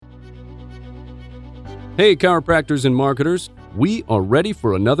Hey, chiropractors and marketers. We are ready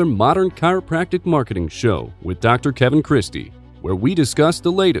for another modern chiropractic marketing show with Dr. Kevin Christie, where we discuss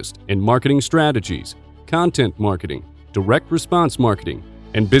the latest in marketing strategies, content marketing, direct response marketing,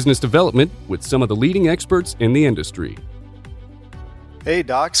 and business development with some of the leading experts in the industry. Hey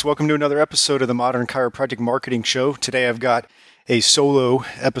docs, welcome to another episode of the Modern Chiropractic Marketing Show. Today I've got a solo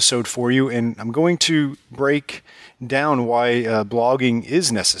episode for you, and I'm going to break down why blogging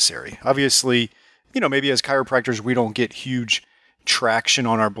is necessary. Obviously, maybe as chiropractors we don't get huge traction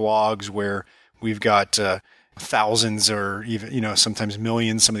on our blogs where we've got thousands or even, sometimes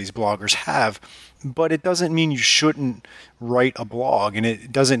millions, some of these bloggers have, but it doesn't mean you shouldn't write a blog, and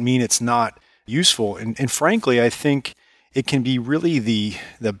it doesn't mean it's not useful. And frankly, I think it can be really the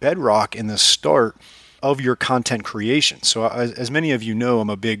bedrock and the start of your content creation. So as many of you know, I'm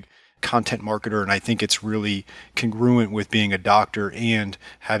a big content marketer, and I think it's really congruent with being a doctor and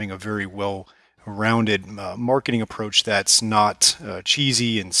having a very well-rounded marketing approach that's not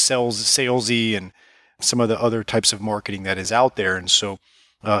cheesy and salesy and some of the other types of marketing that is out there. And so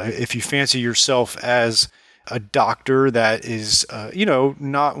if you fancy yourself as a doctor that is,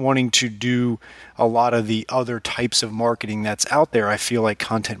 not wanting to do a lot of the other types of marketing that's out there, I feel like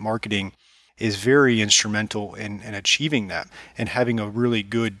content marketing is very instrumental in achieving that and having a really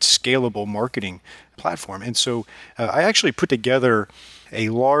good scalable marketing platform. And so I actually put together a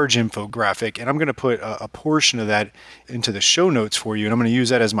large infographic, and I'm going to put a portion of that into the show notes for you, and I'm going to use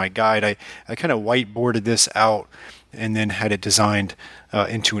that as my guide. I kind of whiteboarded this out and then had it designed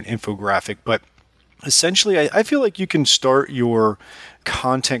into an infographic. But essentially, I feel like you can start your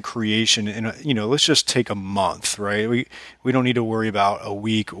content creation in let's just take a month, right? We don't need to worry about a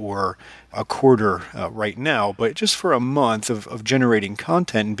week or a quarter right now, but just for a month of generating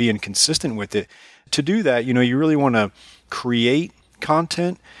content and being consistent with it. To do that, you really want to create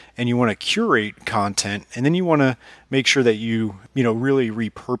content and you want to curate content, and then you want to make sure that you really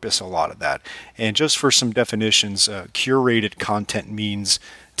repurpose a lot of that. And just for some definitions, curated content means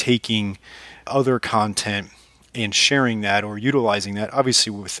taking other content and sharing that or utilizing that, obviously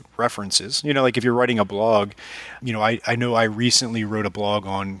with references. Like if you're writing a blog, I know I recently wrote a blog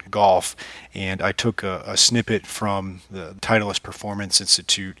on golf, and I took a snippet from the Titleist Performance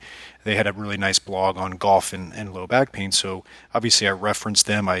Institute. They had a really nice blog on golf and low back pain. So obviously I referenced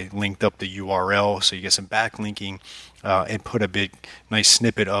them. I linked up the URL so you get some backlinking and put a big nice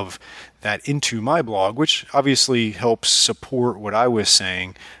snippet of that into my blog, which obviously helps support what I was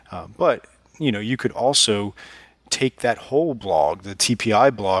saying. But you could also take that whole blog, the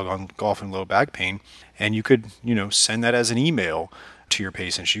TPI blog on golf and low back pain, and you could, send that as an email to your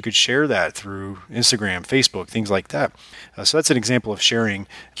patients. You could share that through Instagram, Facebook, things like that. So that's an example of sharing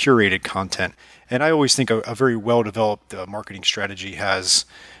curated content. And I always think a very well-developed marketing strategy has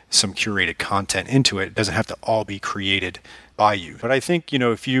some curated content into it. It doesn't have to all be created by you. But I think,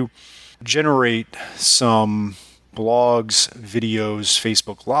 if you generate some blogs, videos,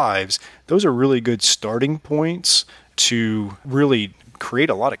 Facebook Lives, those are really good starting points to really create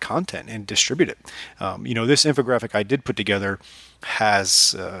a lot of content and distribute it. This infographic I did put together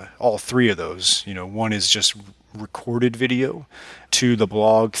has all three of those. One is just recorded video, 2 the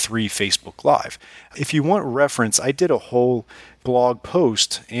blog, 3 Facebook Live. If you want reference, I did a whole blog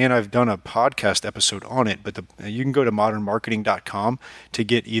post and I've done a podcast episode on it, but you can go to modernmarketing.com to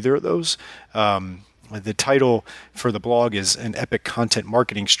get either of those. The title for the blog is An Epic Content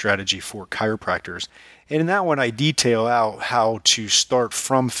Marketing Strategy for Chiropractors. And in that one, I detail out how to start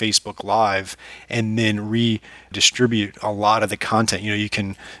from Facebook Live and then redistribute a lot of the content. You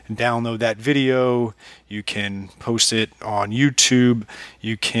can download that video, you can post it on YouTube,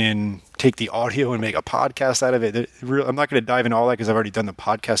 you can take the audio and make a podcast out of it. I'm not going to dive into all that because I've already done the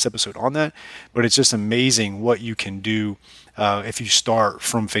podcast episode on that, but it's just amazing what you can do if you start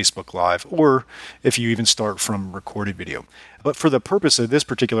from Facebook Live or if you even start from recorded video. But for the purpose of this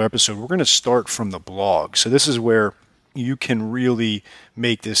particular episode, we're going to start from the blog. So this is where you can really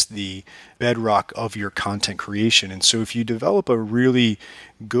make this the bedrock of your content creation. And so if you develop a really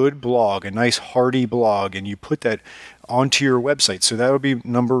good blog, a nice hearty blog, and you put that onto your website, so that would be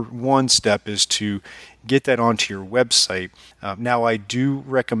number one step, is to get that onto your website. Now, I do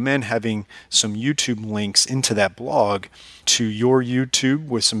recommend having some YouTube links into that blog to your YouTube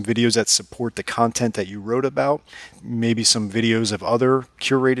with some videos that support the content that you wrote about, maybe some videos of other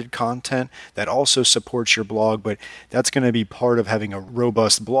curated content that also supports your blog. But that's going to be part of having a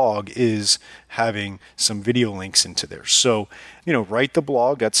robust blog, is having some video links into there. So, write the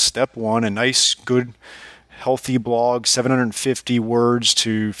blog. That's step one. A nice, good, healthy blog, 750 words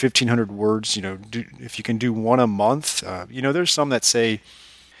to 1,500 words. If you can do one a month. There's some that say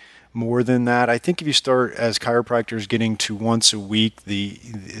more than that. I think if you start as chiropractors getting to once a week,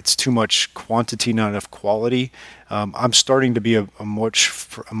 it's too much quantity, not enough quality. I'm starting to be a much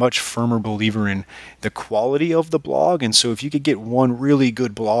firmer believer in the quality of the blog. And so if you could get one really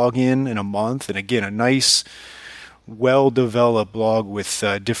good blog in a month, and again, a nice, well-developed blog with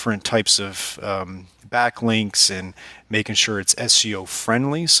different types of backlinks and making sure it's SEO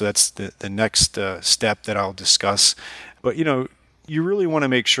friendly. So that's the next step that I'll discuss. But, you really want to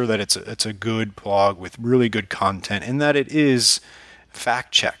make sure that it's a good blog with really good content, and that it is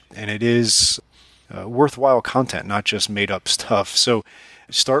fact-checked and it is worthwhile content, not just made-up stuff. So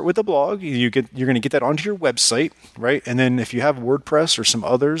start with the blog. You're going to get that onto your website, right? And then if you have WordPress or some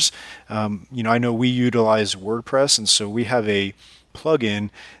others, I know we utilize WordPress, and so we have a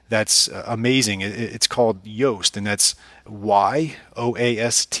plugin that's amazing. It's called Yoast, and that's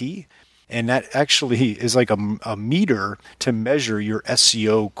YOAST. And that actually is like a meter to measure your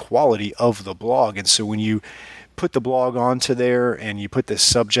SEO quality of the blog. And so when you put the blog onto there and you put the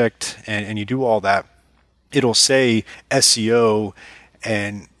subject and you do all that, it'll say SEO.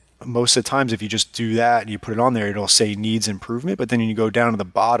 And most of the times, if you just do that and you put it on there, it'll say needs improvement. But then when you go down to the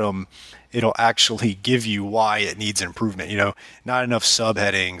bottom, it'll actually give you why it needs improvement. Not enough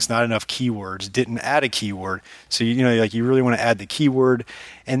subheadings, not enough keywords, didn't add a keyword. So, you really want to add the keyword.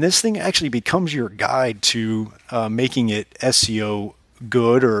 And this thing actually becomes your guide to making it SEO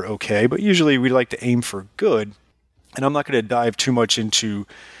good or okay. But usually we like to aim for good. And I'm not going to dive too much into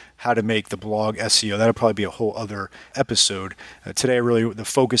how to make the blog SEO. That'll probably be a whole other episode. Today, the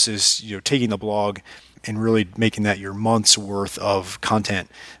focus is taking the blog and really making that your month's worth of content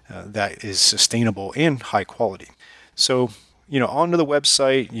that is sustainable and high quality. So, onto the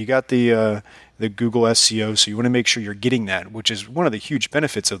website, you got the Google SEO, so you want to make sure you're getting that, which is one of the huge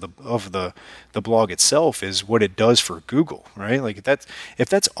benefits of the blog itself, is what it does for Google, right? Like if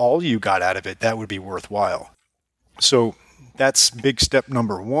that's all you got out of it, that would be worthwhile. So that's big step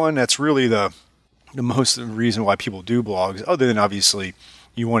number one. That's really the most reason why people do blogs, other than obviously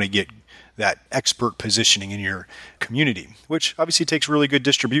you want to get that expert positioning in your community, which obviously takes really good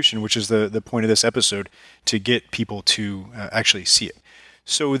distribution, which is the point of this episode, to get people to actually see it.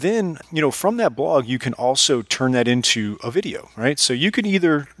 So then, from that blog, you can also turn that into a video, right? So you can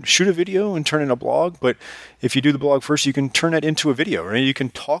either shoot a video and turn in a blog, but if you do the blog first, you can turn that into a video, right? You can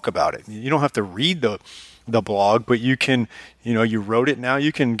talk about it. You don't have to read the blog, but you can, you wrote it, now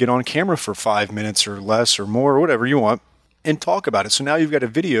you can get on camera for 5 minutes or less or more or whatever you want and talk about it. So now you've got a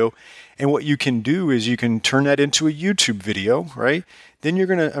video, and what you can do is you can turn that into a YouTube video, right? Then you're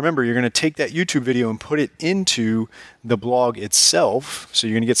going to take that YouTube video and put it into the blog itself. So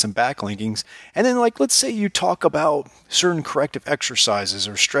you're going to get some backlinkings. And then let's say you talk about certain corrective exercises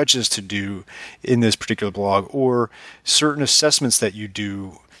or stretches to do in this particular blog, or certain assessments that you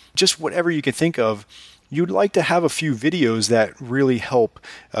do, just whatever you can think of. You'd like to have a few videos that really help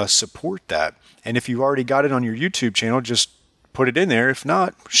support that. And if you've already got it on your YouTube channel, just put it in there. If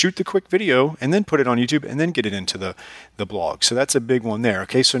not, shoot the quick video and then put it on YouTube and then get it into the blog. So that's a big one there.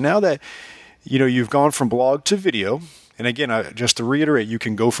 Okay, so now that you've gone from blog to video, and again, just to reiterate, you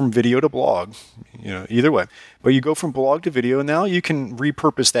can go from video to blog, either way. But you go from blog to video, and now you can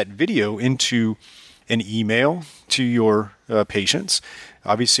repurpose that video into an email to your patients.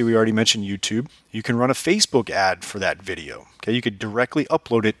 Obviously, we already mentioned YouTube. You can run a Facebook ad for that video. Okay, you could directly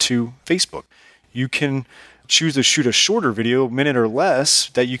upload it to Facebook. You can choose to shoot a shorter video, a minute or less,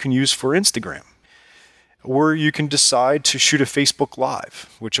 that you can use for Instagram. Or you can decide to shoot a Facebook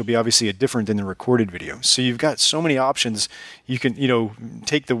Live, which will be obviously different than the recorded video. So you've got so many options. You can,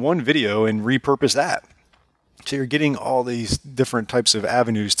 take the one video and repurpose that. So you're getting all these different types of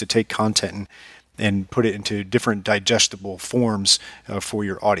avenues to take content and put it into different digestible forms for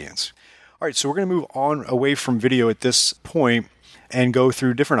your audience. All right, so we're going to move on away from video at this point and go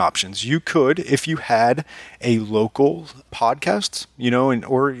through different options. You could, if you had a local podcast,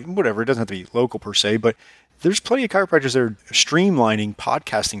 or whatever, it doesn't have to be local per se, but there's plenty of chiropractors that are streamlining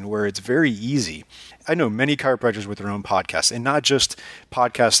podcasting where it's very easy. I know many chiropractors with their own podcasts, and not just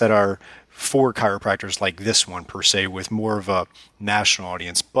podcasts that are for chiropractors like this one per se, with more of a national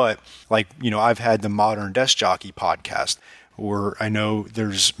audience. But I've had the Modern Desk Jockey podcast, or I know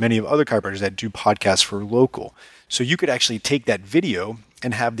there's many of other chiropractors that do podcasts for local. So you could actually take that video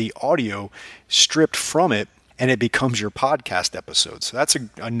and have the audio stripped from it, and it becomes your podcast episode. So that's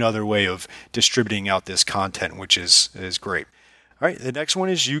another way of distributing out this content, which is great. All right, the next one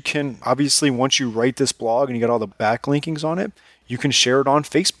is you can, obviously, once you write this blog and you got all the backlinkings on it, you can share it on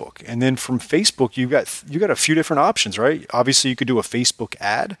Facebook. And then from Facebook, you got a few different options, right? Obviously, you could do a Facebook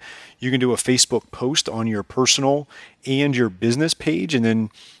ad. You can do a Facebook post on your personal and your business page, and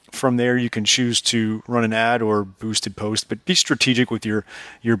then From there, you can choose to run an ad or boosted post, but be strategic with your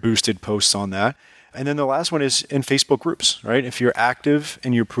boosted posts on that. And then the last one is in Facebook groups, right? If you're active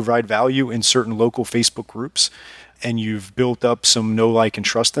and you provide value in certain local Facebook groups and you've built up some know, like, and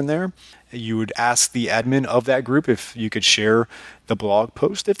trust in there, you would ask the admin of that group if you could share the blog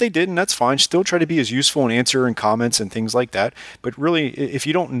post. If they didn't, that's fine. Still try to be as useful and answer in comments and things like that. But really, if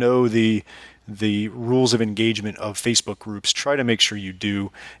you don't know the rules of engagement of Facebook groups, try to make sure you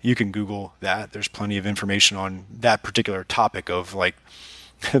do. You can Google that. There's plenty of information on that particular topic of like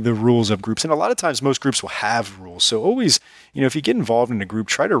the rules of groups. And a lot of times most groups will have rules. So always, if you get involved in a group,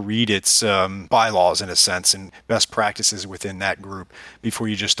 try to read its bylaws in a sense and best practices within that group before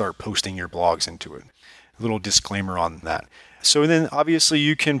you just start posting your blogs into it. A little disclaimer on that. So then obviously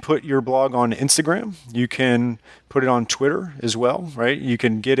you can put your blog on Instagram. You can put it on Twitter as well, right? You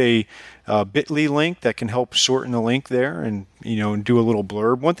can get a bit.ly link that can help shorten the link there and, and do a little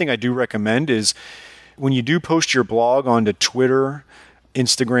blurb. One thing I do recommend is when you do post your blog onto Twitter,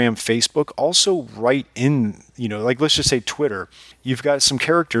 Instagram, Facebook, also write in, like let's just say Twitter, you've got some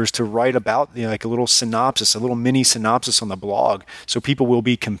characters to write about, like a little synopsis, a little mini synopsis on the blog. So people will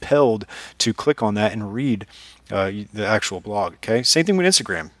be compelled to click on that and read the actual blog. Okay. Same thing with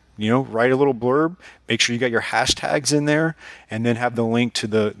Instagram, write a little blurb, make sure you got your hashtags in there, and then have the link to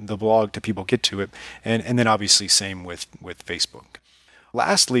the blog to people get to it. And then obviously same with Facebook.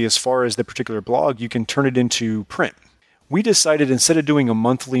 Lastly, as far as the particular blog, you can turn it into print. We decided instead of doing a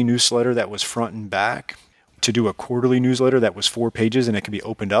monthly newsletter that was front and back, to do a quarterly newsletter that was 4 pages and it can be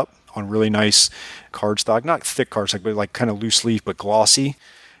opened up on really nice cardstock, not thick cardstock, but like kind of loose leaf, but glossy.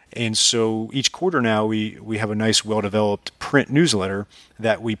 And so each quarter now we have a nice, well-developed print newsletter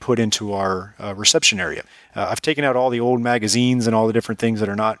that we put into our reception area. I've taken out all the old magazines and all the different things that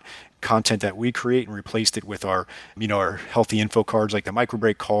are not content that we create and replaced it with our healthy info cards like the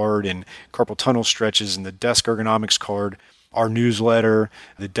microbreak card and carpal tunnel stretches and the desk ergonomics card, our newsletter,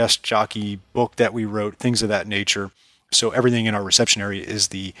 the desk jockey book that we wrote, things of that nature. So everything in our reception area is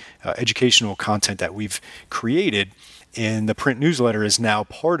the educational content that we've created, and the print newsletter is now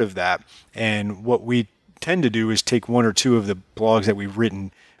part of that. And what we tend to do is take 1 or 2 of the blogs that we've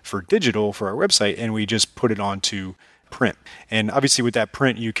written for digital for our website and we just put it onto print. And obviously with that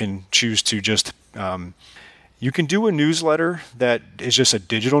print, you can choose to just, you can do a newsletter that is just a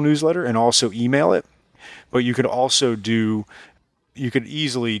digital newsletter and also email it, but you could also you could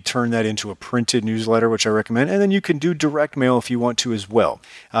easily turn that into a printed newsletter, which I recommend. And then you can do direct mail if you want to as well.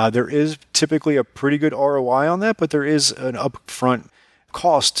 There is typically a pretty good ROI on that, but there is an upfront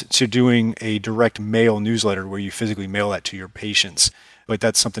cost to doing a direct mail newsletter where you physically mail that to your patients. But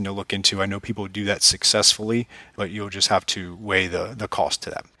that's something to look into. I know people do that successfully, but you'll just have to weigh the cost to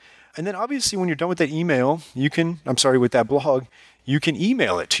that. And then obviously when you're done with that email, with that blog, you can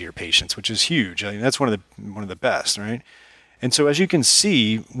email it to your patients, which is huge. I mean, that's one of the best, right? And so as you can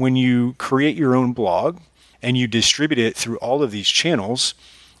see, when you create your own blog and you distribute it through all of these channels,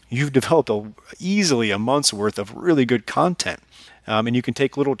 you've developed easily a month's worth of really good content. And you can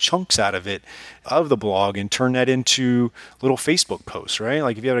take little chunks out of the blog, and turn that into little Facebook posts, right?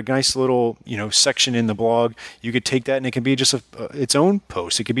 Like if you have a nice little, section in the blog, you could take that and it can be just its own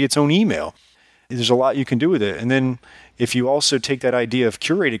post. It could be its own email. There's a lot you can do with it. And then if you also take that idea of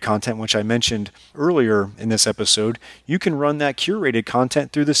curated content, which I mentioned earlier in this episode, you can run that curated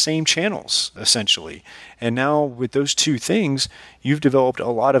content through the same channels, essentially. And now with those 2 things, you've developed a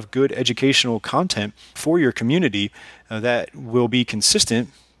lot of good educational content for your community that will be consistent,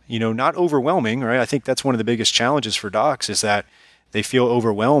 not overwhelming, right? I think that's one of the biggest challenges for docs is that they feel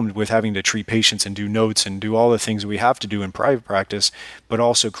overwhelmed with having to treat patients and do notes and do all the things we have to do in private practice, but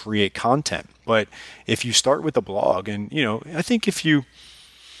also create content. But if you start with a blog and, I think if you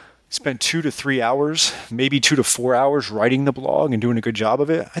spent 2 to 3 hours, maybe 2 to 4 hours writing the blog and doing a good job of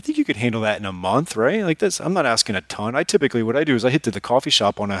it, I think you could handle that in a month, right? Like this, I'm not asking a ton. What I do is I hit to the coffee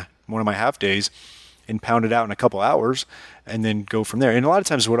shop on one of my half days and pound it out in a couple hours and then go from there. And a lot of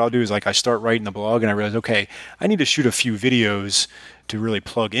times what I'll do is like I start writing the blog and I realize, okay, I need to shoot a few videos to really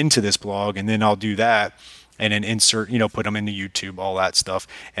plug into this blog, and then I'll do that and then insert, put them into YouTube, all that stuff,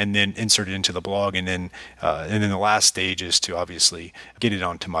 and then insert it into the blog. And then the last stage is to obviously get it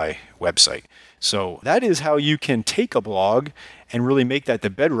onto my website. So that is how you can take a blog and really make that the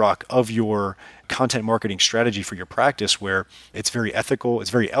bedrock of your content marketing strategy for your practice, where it's very ethical, it's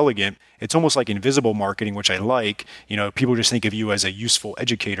very elegant. It's almost like invisible marketing, which I like. People just think of you as a useful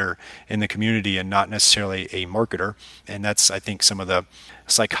educator in the community and not necessarily a marketer. And that's, I think, some of the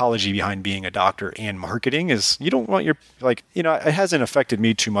psychology behind being a doctor and marketing is you don't want it hasn't affected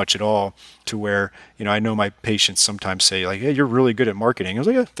me too much at all to where, I know my patients sometimes say like, hey, you're really good at marketing. I was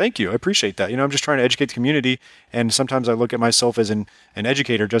like, yeah, thank you. I appreciate that. I'm just trying to educate the community. And sometimes I look at myself as an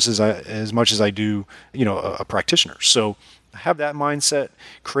educator just as much as I do, a practitioner. So have that mindset,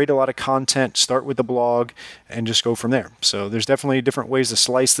 create a lot of content, start with the blog, and just go from there. So there's definitely different ways to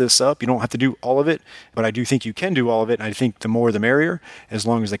slice this up. You don't have to do all of it, but I do think you can do all of it. And I think the more the merrier, as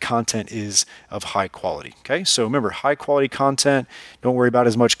long as the content is of high quality. Okay, so remember, high quality content. Don't worry about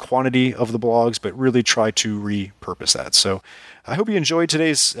as much quantity of the blogs, but really try to repurpose that. So I hope you enjoyed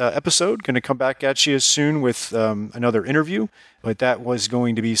today's episode. Going to come back at you soon with another interview, but that was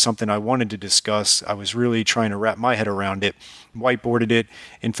going to be something I wanted to discuss. I was really trying to wrap my head around it, whiteboarded it,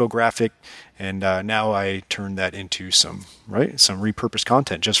 infographic, and now I turned that into some repurposed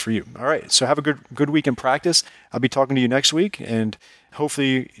content just for you. All right, so have a good week in practice. I'll be talking to you next week, and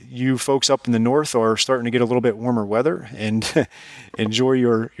hopefully you folks up in the north are starting to get a little bit warmer weather and enjoy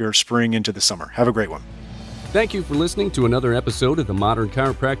your spring into the summer. Have a great one. Thank you for listening to another episode of the Modern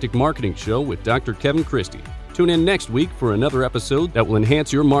Chiropractic Marketing Show with Dr. Kevin Christie. Tune in next week for another episode that will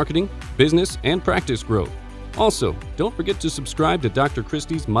enhance your marketing, business, and practice growth. Also, don't forget to subscribe to Dr.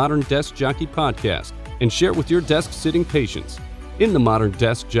 Christie's Modern Desk Jockey podcast and share it with your desk-sitting patients. In the Modern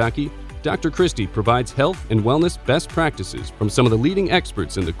Desk Jockey, Dr. Christie provides health and wellness best practices from some of the leading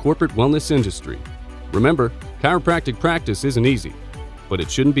experts in the corporate wellness industry. Remember, chiropractic practice isn't easy, but it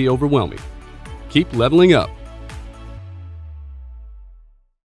shouldn't be overwhelming. Keep leveling up.